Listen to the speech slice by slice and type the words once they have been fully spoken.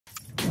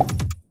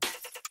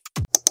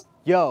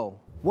Yo,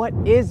 what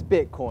is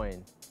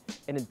Bitcoin?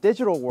 In a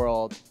digital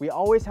world, we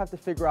always have to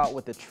figure out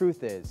what the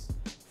truth is,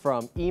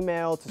 from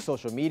email to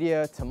social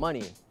media to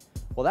money.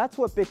 Well, that's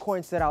what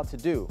Bitcoin set out to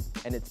do,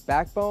 and its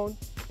backbone,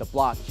 the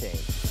blockchain.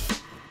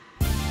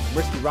 I'm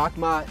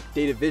Rizqi,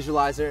 data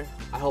visualizer.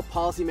 I help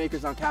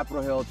policymakers on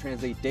Capitol Hill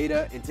translate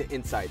data into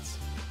insights.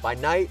 By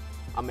night,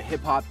 I'm a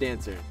hip-hop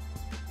dancer,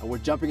 and we're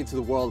jumping into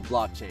the world of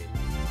blockchain.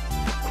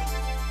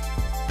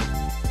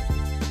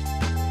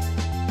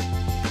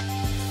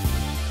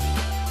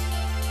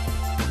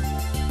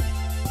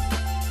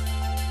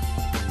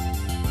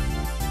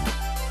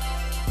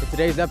 In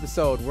today's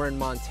episode, we're in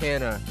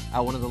Montana at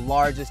one of the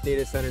largest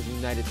data centers in the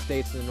United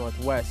States in the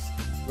Northwest.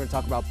 We're going to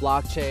talk about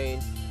blockchain,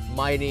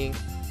 mining,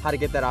 how to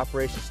get that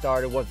operation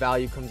started, what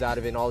value comes out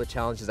of it, and all the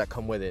challenges that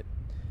come with it.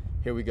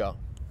 Here we go.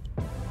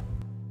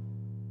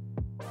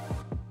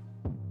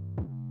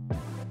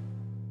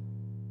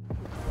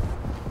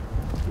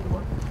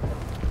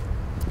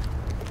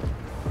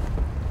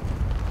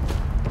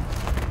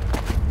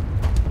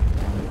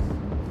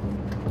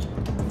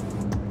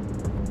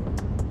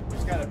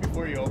 Just gotta,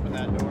 before you open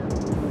that door.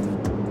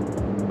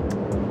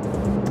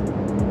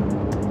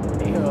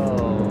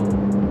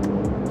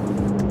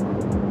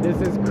 This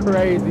is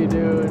crazy,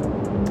 dude.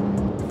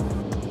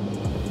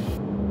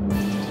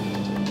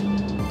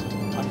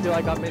 I feel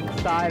like I'm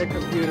inside a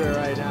computer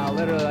right now.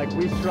 Literally, like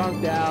we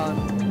shrunk down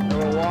and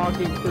we're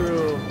walking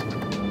through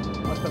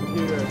a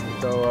computer.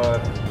 So,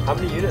 how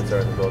many units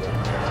are in the building?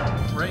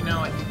 Right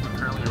now, I think we're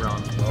currently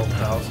around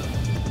 12,000.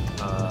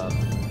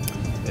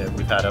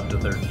 We've had up to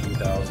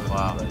 13,000.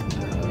 Wow.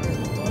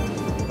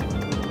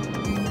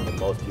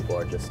 Most people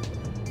are just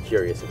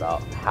curious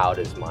about how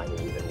does mining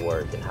even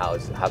work and how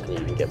can you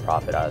even get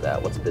profit out of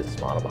that? What's the business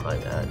model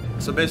behind that?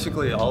 So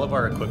basically, all of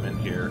our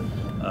equipment here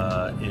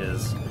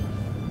is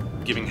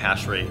giving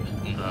hash rate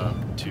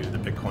to the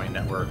Bitcoin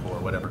network or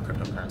whatever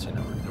cryptocurrency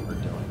network that we're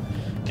doing.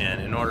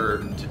 And in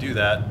order to do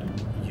that,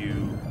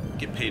 you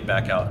get paid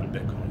back out in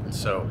Bitcoin.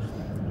 So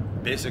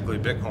basically,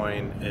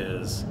 Bitcoin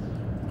is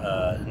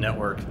a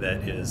network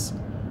that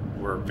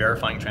we're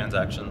verifying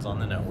transactions on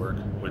the network,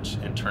 which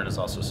in turn is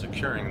also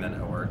securing the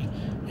network.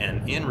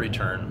 And in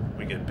return,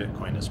 we get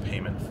Bitcoin as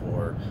payment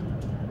for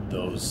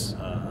those,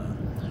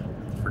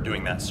 for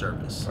doing that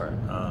service. Right.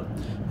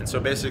 And so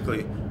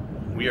basically,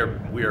 we are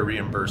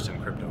reimbursed in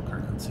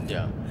cryptocurrency.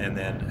 Yeah. And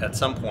then at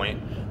some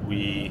point,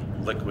 we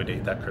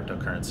liquidate that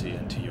cryptocurrency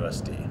into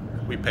USD.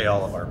 We pay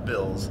all of our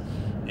bills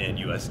in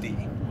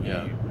USD.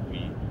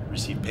 We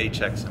receive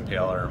paychecks and pay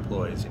all our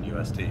employees in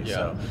USD. Yeah.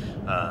 So,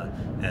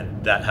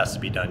 and that has to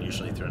be done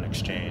usually through an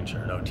exchange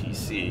or an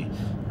OTC.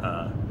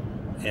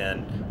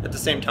 And at the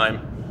same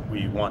time,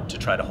 we want to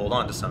try to hold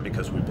on to some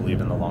because we believe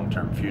in the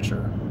long-term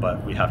future,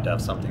 but we have to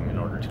have something in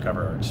order to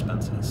cover our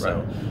expenses. Right.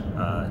 So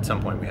at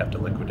some point, we have to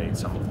liquidate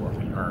some of what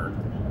we earn,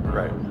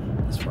 Right.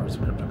 As far as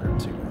the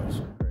cryptocurrency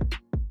goes.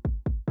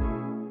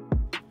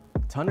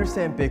 To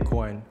understand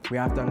Bitcoin, we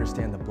have to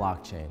understand the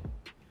blockchain.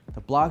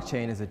 The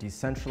blockchain is a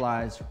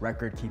decentralized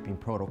record-keeping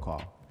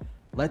protocol.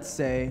 Let's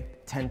say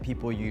 10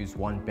 people use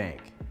one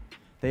bank.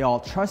 They all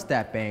trust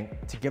that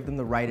bank to give them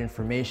the right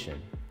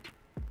information.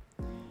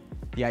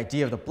 The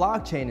idea of the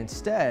blockchain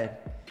instead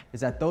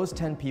is that those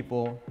 10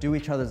 people do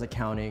each other's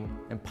accounting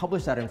and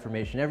publish that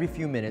information every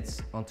few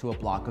minutes onto a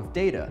block of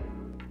data.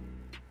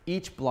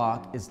 Each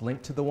block is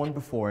linked to the one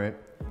before it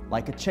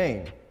like a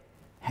chain,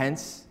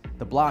 hence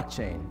the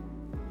blockchain.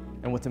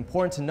 And what's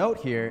important to note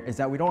here is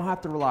that we don't have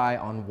to rely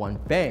on one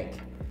bank.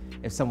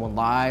 If someone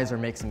lies or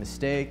makes a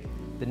mistake,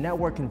 the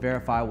network can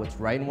verify what's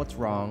right and what's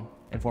wrong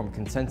and form a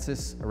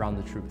consensus around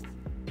the truth.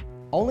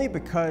 Only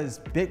because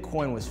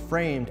Bitcoin was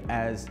framed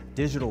as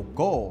digital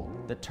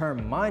gold, the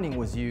term mining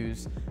was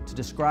used to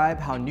describe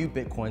how new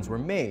Bitcoins were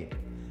made.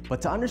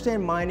 But to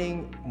understand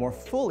mining more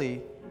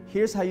fully,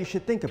 here's how you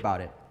should think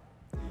about it.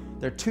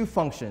 There are two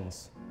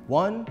functions.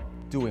 One,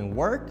 doing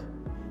work,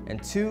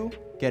 and two,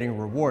 getting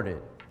rewarded.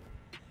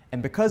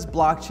 And because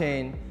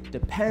blockchain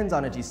depends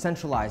on a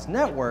decentralized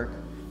network,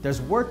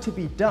 there's work to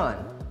be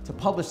done to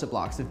publish the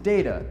blocks of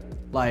data,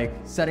 like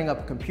setting up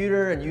a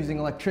computer and using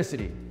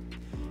electricity.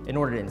 In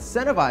order to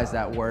incentivize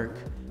that work,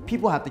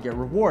 people have to get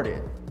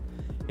rewarded.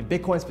 In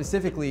Bitcoin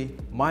specifically,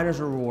 miners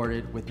are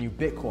rewarded with new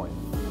Bitcoin.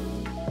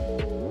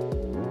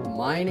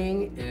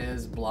 Mining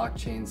is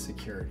blockchain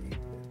security.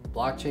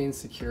 Blockchain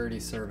security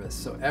service.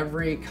 So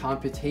every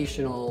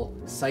computational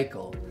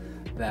cycle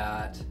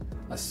that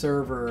a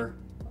server,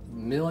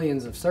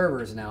 millions of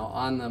servers now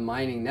on the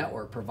mining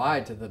network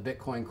provide to the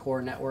Bitcoin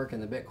Core network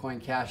and the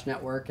Bitcoin Cash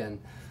network and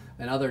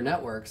other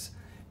networks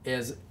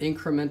is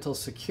incremental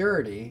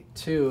security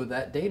to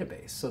that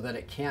database so that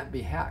it can't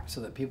be hacked,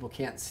 so that people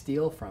can't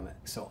steal from it.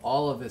 So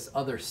all of this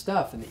other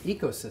stuff in the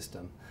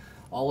ecosystem,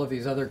 all of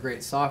these other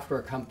great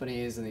software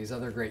companies and these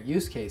other great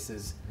use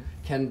cases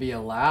can be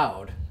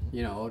allowed,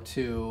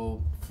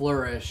 to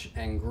flourish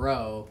and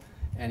grow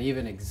and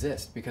even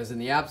exist, because in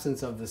the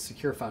absence of the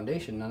secure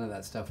foundation, none of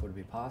that stuff would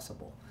be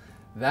possible.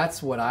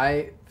 That's what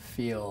I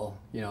feel,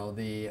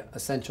 the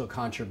essential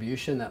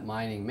contribution that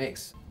mining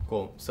makes.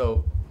 Cool.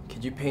 So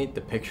Could you paint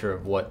the picture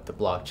of what the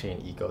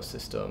blockchain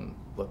ecosystem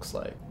looks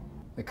like?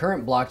 The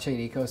current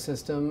blockchain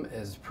ecosystem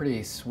is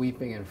pretty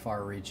sweeping and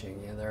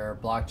far-reaching. There are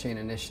blockchain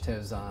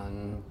initiatives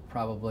on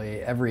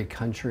probably every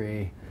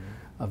country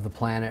of the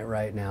planet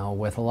right now,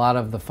 with a lot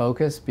of the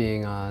focus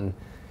being on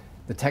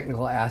the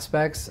technical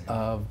aspects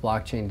of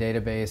blockchain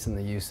database and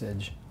the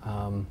usage.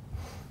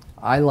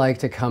 I like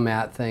to come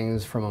at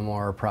things from a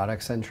more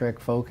product-centric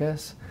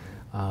focus.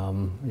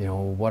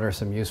 What are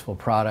some useful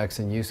products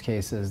and use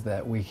cases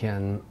that we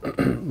can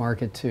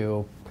market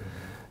to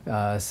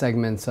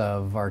segments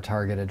of our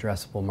target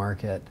addressable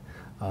market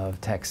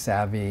of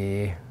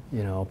tech-savvy,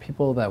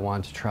 people that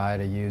want to try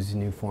to use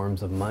new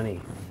forms of money,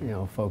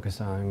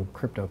 focus on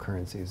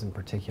cryptocurrencies in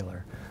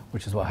particular,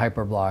 which is what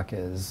Hyperblock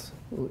is,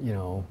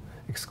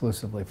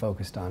 exclusively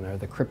focused on, are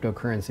the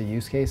cryptocurrency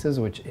use cases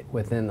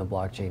within the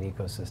blockchain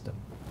ecosystem.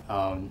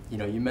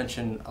 You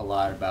mentioned a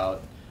lot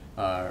about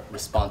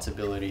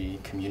responsibility,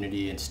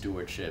 community, and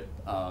stewardship,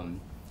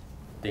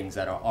 things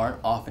that aren't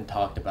often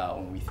talked about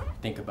when we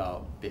think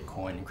about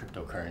Bitcoin and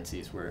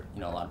cryptocurrencies, where a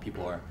lot of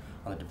people are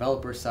on the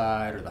developer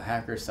side or the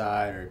hacker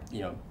side, or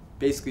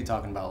basically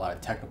talking about a lot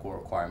of technical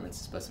requirements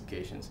and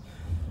specifications.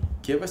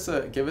 Give us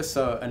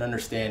an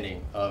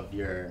understanding of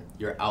your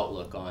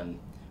outlook on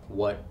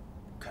what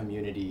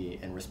community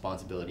and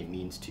responsibility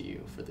means to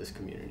you for this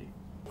community.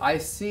 I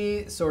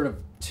see sort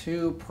of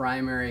two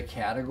primary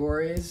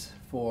categories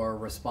for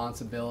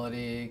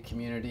responsibility,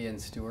 community, and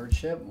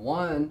stewardship.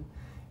 One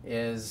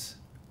is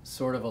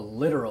sort of a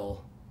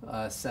literal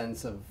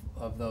sense of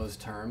those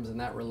terms, and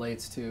that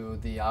relates to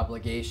the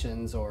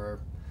obligations or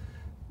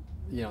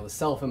the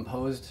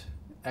self-imposed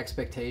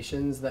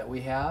expectations that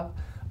we have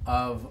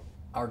of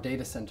our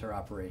data center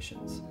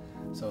operations.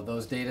 So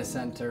those data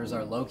centers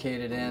are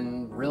located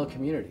in real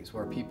communities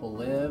where people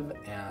live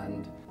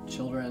and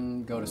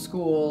children go to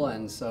school,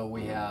 and so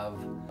we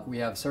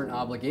have certain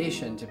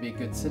obligation to be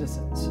good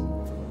citizens.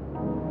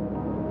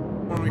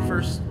 When we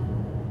first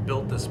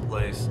built this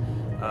place,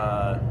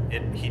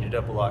 it heated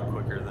up a lot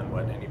quicker than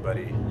what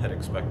anybody had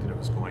expected it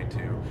was going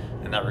to,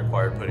 and that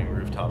required putting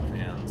rooftop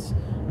fans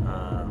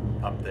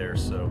up there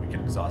so we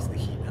could exhaust the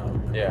heat out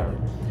of the building.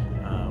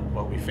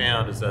 What we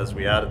found is as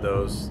we added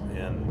those,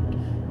 and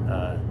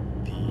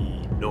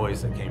the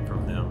noise that came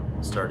from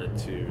them started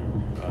to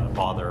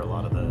bother a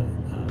lot of the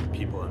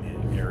people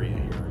in the area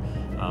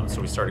here.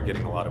 So we started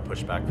getting a lot of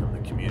pushback from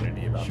the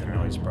community about the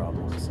noise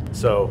problems.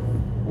 So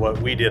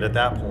what we did at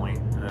that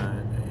point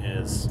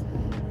is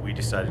we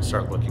decided to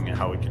start looking at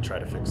how we could try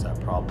to fix that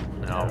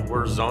problem. Now,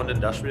 we're zoned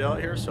industrial out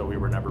here, so we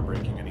were never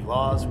breaking any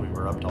laws. We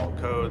were up to all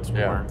codes.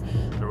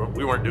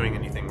 We weren't doing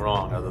anything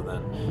wrong, other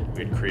than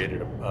we'd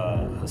created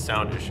a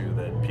sound issue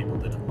that people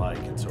didn't like,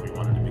 and so we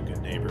wanted to be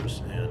good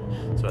neighbors.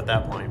 And so at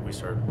that point, we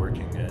started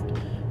working at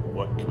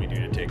what can we do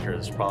to take care of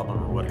this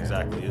problem, or what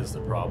exactly is the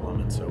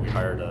problem. And so we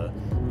hired a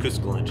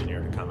acoustical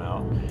engineer to come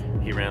out.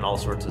 He ran all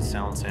sorts of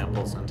sound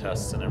samples and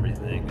tests and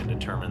everything, and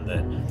determined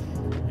that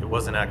it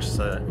wasn't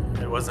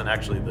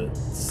actually the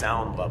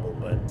sound level,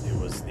 but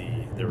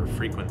there were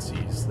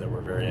frequencies that were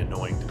very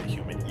annoying to the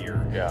human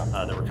ear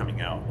that were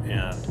coming out.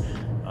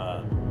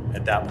 And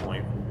at that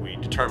point, we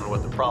determined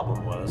what the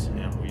problem was,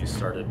 and we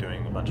started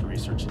doing a bunch of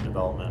research and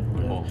development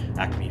with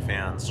Acme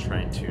fans,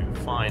 trying to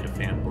find a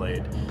fan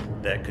blade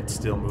that could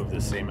still move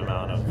the same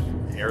amount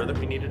of air that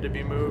we needed to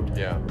be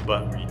moved,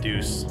 but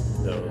reduce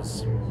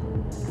those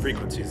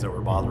frequencies that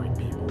were bothering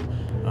people.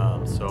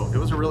 So it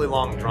was a really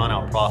long,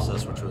 drawn-out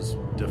process, which was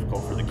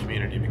difficult for the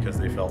community because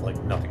they felt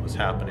like nothing was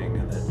happening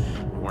and that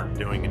we weren't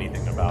doing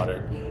anything about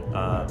it.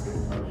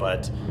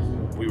 But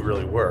we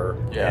really were,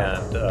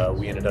 and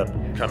we ended up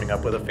coming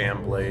up with a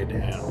fan blade,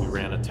 and we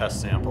ran a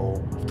test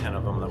sample of 10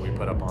 of them that we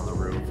put up on the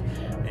roof,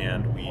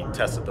 and we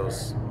tested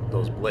those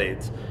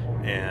blades,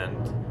 and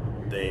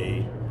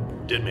they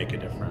did make a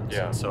difference.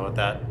 And so at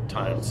that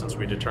time, since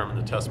we determined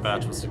the test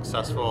batch was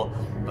successful,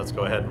 let's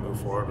go ahead and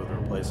move forward with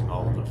replacing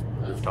all of the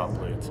rooftop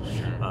blades.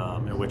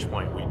 At which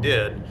point we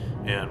did,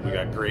 and we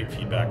got great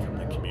feedback from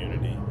the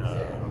community.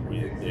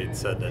 They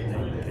said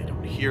that they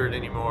don't hear it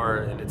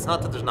anymore, and it's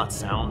not that there's not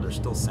sound, there's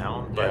still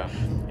sound, but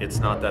it's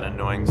not that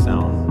annoying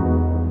sound.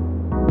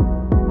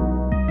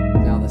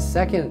 Now the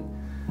second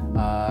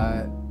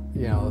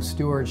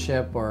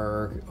stewardship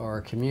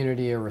or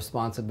community or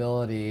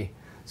responsibility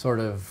sort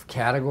of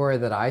category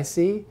that I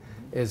see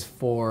is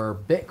for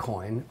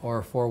Bitcoin,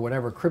 or for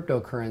whatever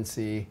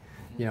cryptocurrency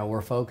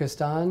we're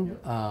focused on,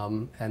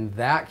 and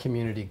that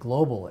community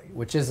globally,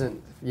 which isn't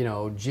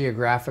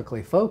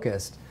geographically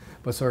focused,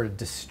 but sort of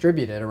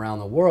distributed around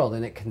the world.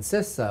 And it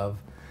consists of,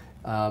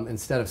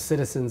 instead of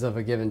citizens of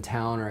a given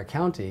town or a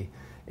county,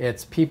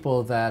 it's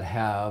people that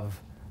have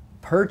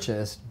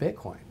purchased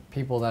Bitcoin,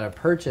 people that have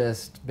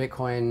purchased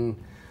Bitcoin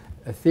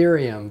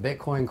Ethereum,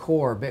 Bitcoin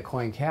Core,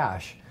 Bitcoin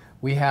Cash.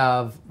 We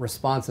have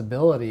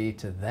responsibility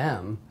to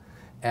them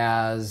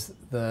as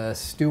the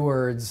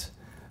stewards,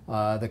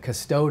 the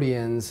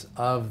custodians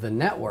of the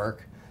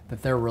network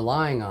that they're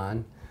relying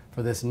on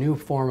for this new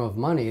form of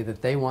money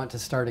that they want to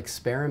start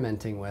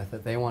experimenting with,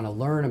 that they want to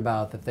learn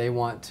about, that they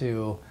want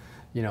to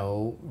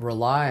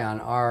rely on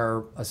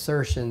our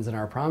assertions and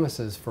our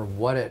promises for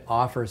what it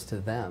offers to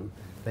them.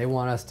 They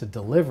want us to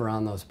deliver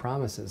on those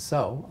promises.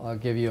 So I'll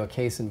give you a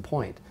case in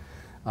point.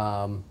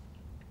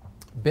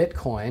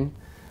 Bitcoin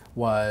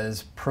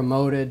was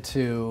promoted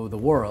to the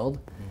world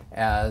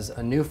as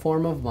a new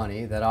form of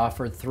money that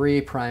offered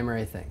three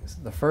primary things.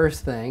 The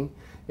first thing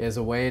is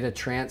a way to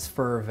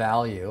transfer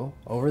value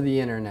over the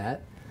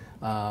internet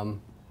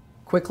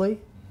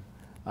quickly,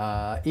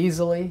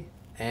 easily,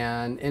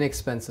 and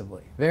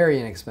inexpensively, very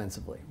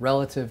inexpensively,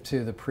 relative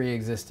to the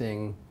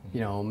pre-existing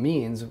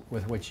means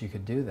with which you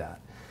could do that.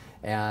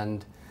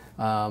 And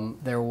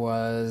there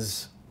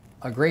was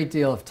a great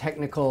deal of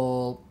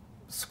technical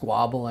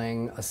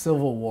squabbling, a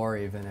civil war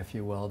even, if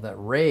you will, that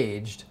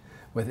raged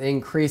with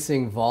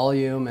increasing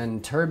volume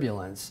and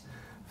turbulence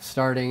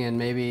starting in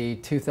maybe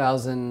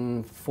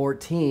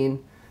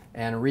 2014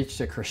 and reached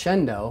a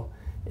crescendo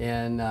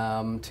in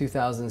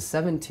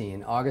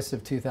 2017, August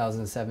of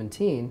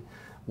 2017,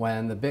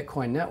 when the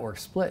Bitcoin network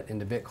split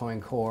into Bitcoin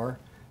Core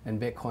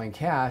and Bitcoin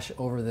Cash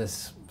over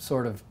this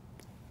sort of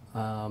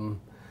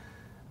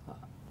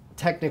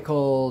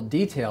technical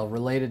detail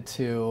related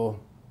to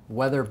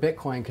whether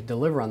Bitcoin could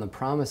deliver on the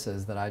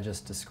promises that I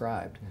just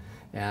described.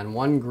 And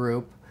one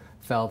group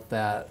felt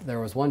that there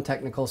was one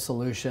technical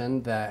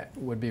solution that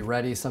would be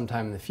ready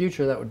sometime in the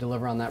future that would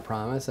deliver on that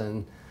promise,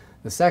 and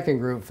the second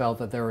group felt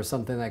that there was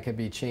something that could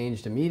be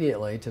changed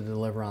immediately to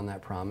deliver on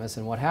that promise.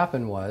 And what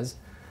happened was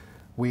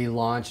we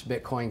launched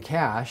Bitcoin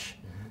Cash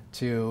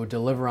to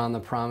deliver on the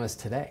promise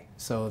today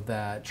so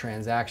that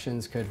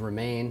transactions could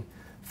remain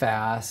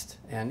fast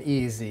and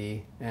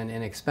easy and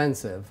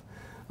inexpensive.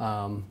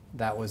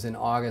 That was in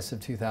August of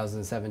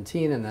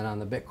 2017, and then on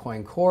the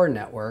Bitcoin Core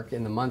network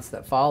in the months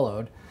that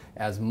followed,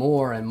 as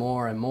more and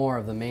more and more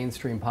of the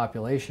mainstream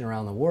population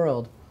around the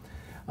world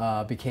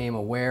became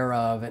aware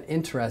of and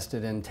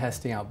interested in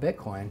testing out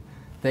Bitcoin,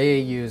 they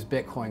used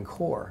Bitcoin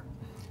Core.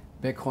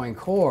 Bitcoin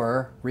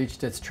Core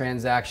reached its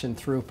transaction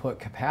throughput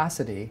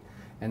capacity,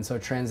 and so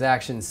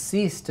transactions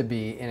ceased to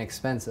be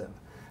inexpensive.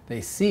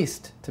 They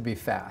ceased to be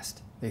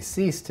fast. They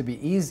ceased to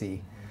be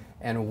easy.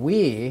 And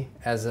we,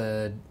 as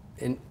an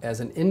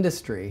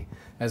industry,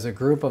 as a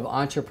group of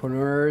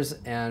entrepreneurs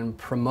and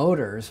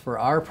promoters for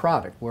our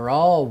product, we're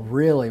all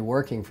really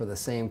working for the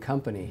same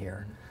company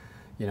here.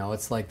 You know,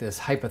 it's like this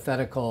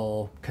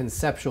hypothetical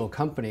conceptual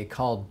company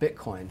called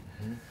Bitcoin.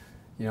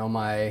 You know,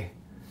 my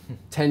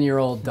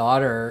 10-year-old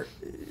daughter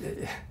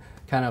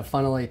kind of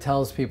funnily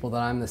tells people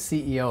that I'm the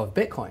CEO of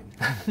Bitcoin.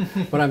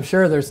 But I'm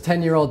sure there's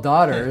 10-year-old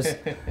daughters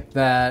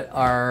that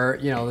are,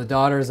 you know, the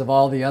daughters of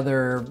all the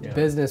other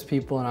business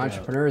people and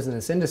entrepreneurs in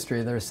this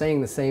industry that are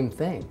saying the same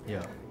thing.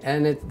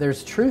 And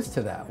there's truth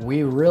to that.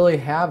 We really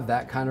have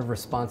that kind of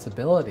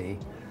responsibility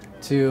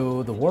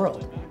to the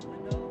world.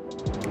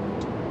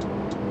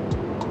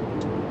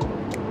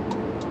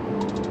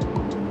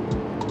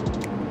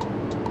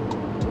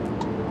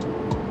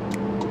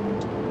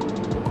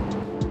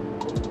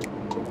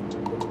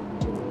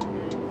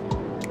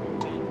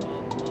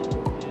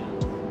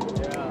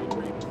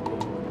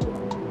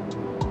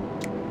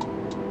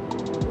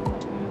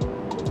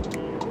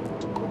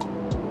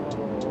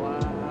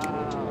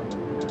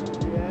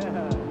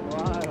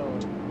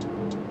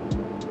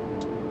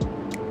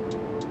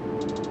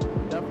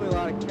 Definitely a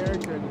lot of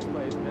character in this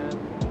place, man.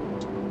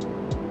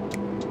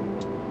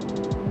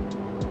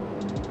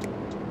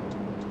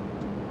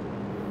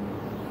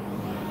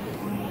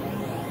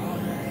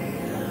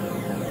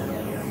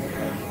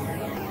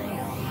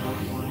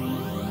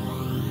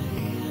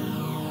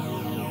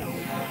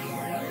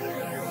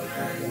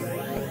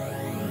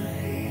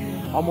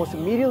 Almost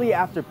immediately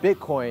after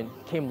Bitcoin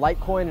came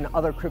Litecoin and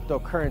other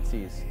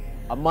cryptocurrencies.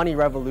 A money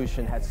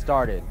revolution had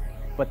started.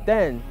 But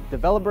then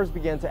developers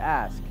began to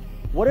ask,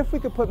 what if we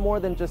could put more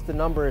than just the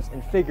numbers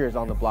and figures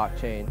on the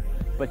blockchain,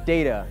 but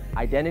data,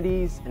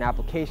 identities, and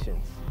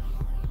applications?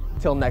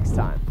 Till next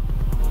time.